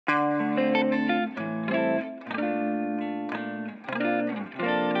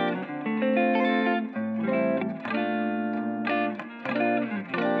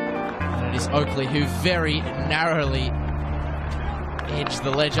Oakleigh, who very narrowly edged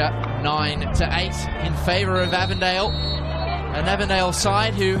the ledger 9-8 in favour of Avondale. An Avondale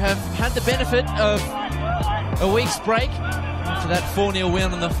side who have had the benefit of a week's break after that 4-0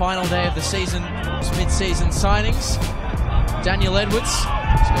 win on the final day of the season, mid-season signings. Daniel Edwards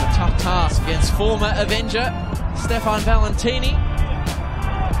has got a tough task against former Avenger Stefan Valentini.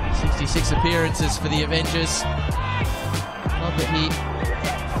 66 appearances for the Avengers. Club that he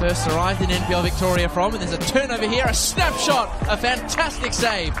first arrived in NPL Victoria from, and there's a turnover here, a snapshot, a fantastic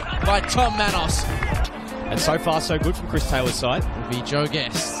save by Tom Manos. And so far so good from Chris Taylor's side. Will be Joe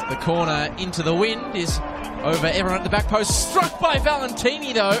Guest. The corner into the wind is over everyone at the back post, struck by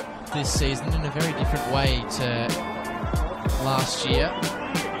Valentini though. This season in a very different way to last year.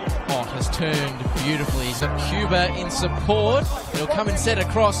 Ott has turned beautifully. He's got Cuba in support. It'll come and set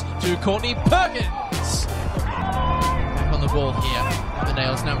across to Courtney Perkins. Back on the ball here.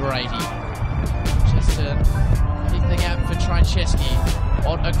 Avondale's number 80. Just to pick the gap for Trycheski.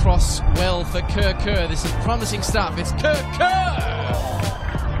 Ott across well for Kerr. This is promising stuff. It's Kerr.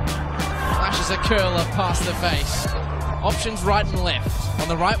 Flashes a curler past the face. Options right and left. On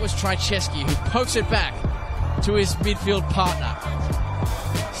the right was Trycheski, who pokes it back to his midfield partner.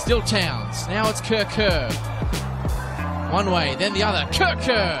 Still Towns. Now it's Kerr. One way, then the other.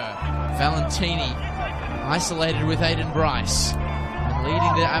 Kerr. Valentini isolated with Aiden Bryce. And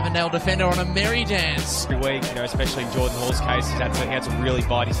leading the Avondale defender on a merry dance. Every week, especially in Jordan Hall's case, he had to really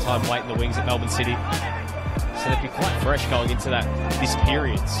bide his time late in the wings at Melbourne City. So they'd be quite fresh going into this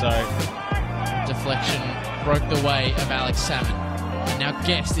period. So deflection broke the way of Alex Salmon. And now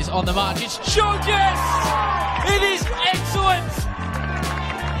Guest is on the march. It's Joe Guest! It is excellent!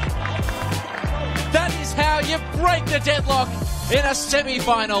 That is how you break the deadlock in a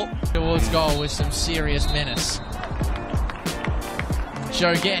semi-final. Towards goal with some serious menace.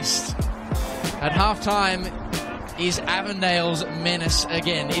 Joe Guest at half-time is Avondale's menace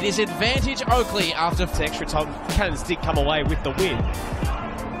again. It is advantage Oakleigh after extra time. Cannons did come away with the win.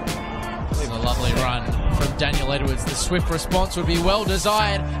 This is a lovely run from Daniel Edwards. The swift response would be well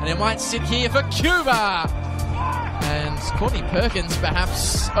desired, and it might sit here for Cuba. And Courtney Perkins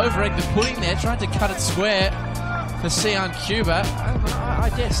perhaps over-egged the pudding there, trying to cut it square for Sion Cuba.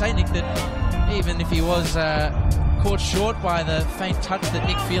 I dare say, Nick, that even if he was caught short by the faint touch that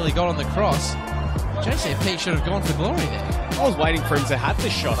Nick Feely got on the cross, JCP should have gone for glory there. I was waiting for him to have the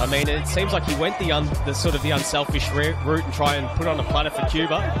shot. I mean, it seems like he went the sort of the unselfish route and try and put on a platter for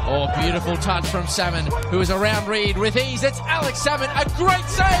Cuba. Oh, beautiful touch from Salmon, who is around Reed with ease. It's Alex Salmon, a great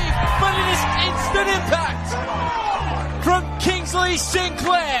save, but it is instant impact from Kingsley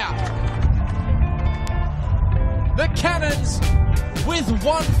Sinclair. The Cannons with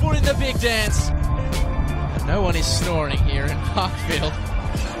 1 foot in the big dance. No one is snoring here in Parkfield.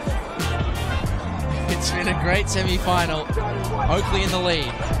 It's been a great semi-final. Oakleigh in the lead.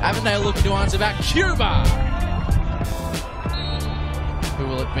 Avondale looking to answer back. Cuba! Who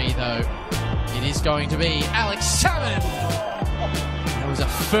will it be, though? It is going to be Alex Salmon! It was a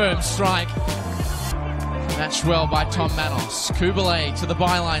firm strike. Matched well by Tom Manos. Kubalay to the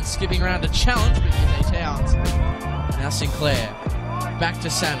byline, skipping around to challenge, but Ute Towns. Now Sinclair. Back to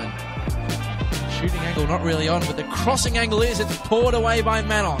Salmon. Shooting angle not really on, but the crossing angle is. It's poured away by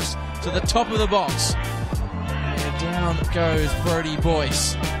Manos to the top of the box. And down goes Brody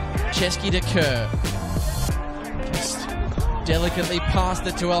Boyce. Chesky to Kerr. Just delicately passed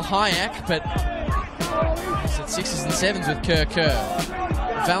it to El Hayek, but it's at 6s and 7s with Kerr.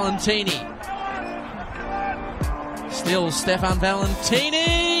 Valentini. Still Stefan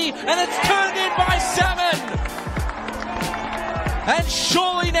Valentini, and it's turned in by Salmon. And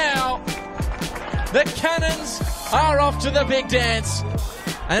surely now, the Cannons are off to the big dance.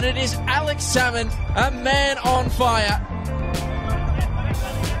 And it is Alex Salmon, a man on fire.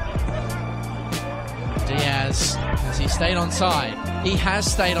 Diaz, has he stayed onside? He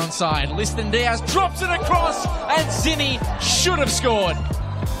has stayed onside. Liston Diaz drops it across, and Zinni should have scored.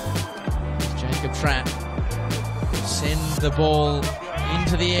 Jacob Trapp sends the ball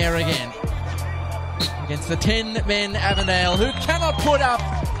into the air again against the 10-men Avondale, who cannot put up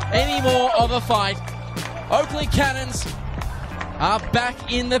any more of a fight. Oakleigh Cannons are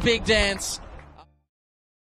back in the big dance.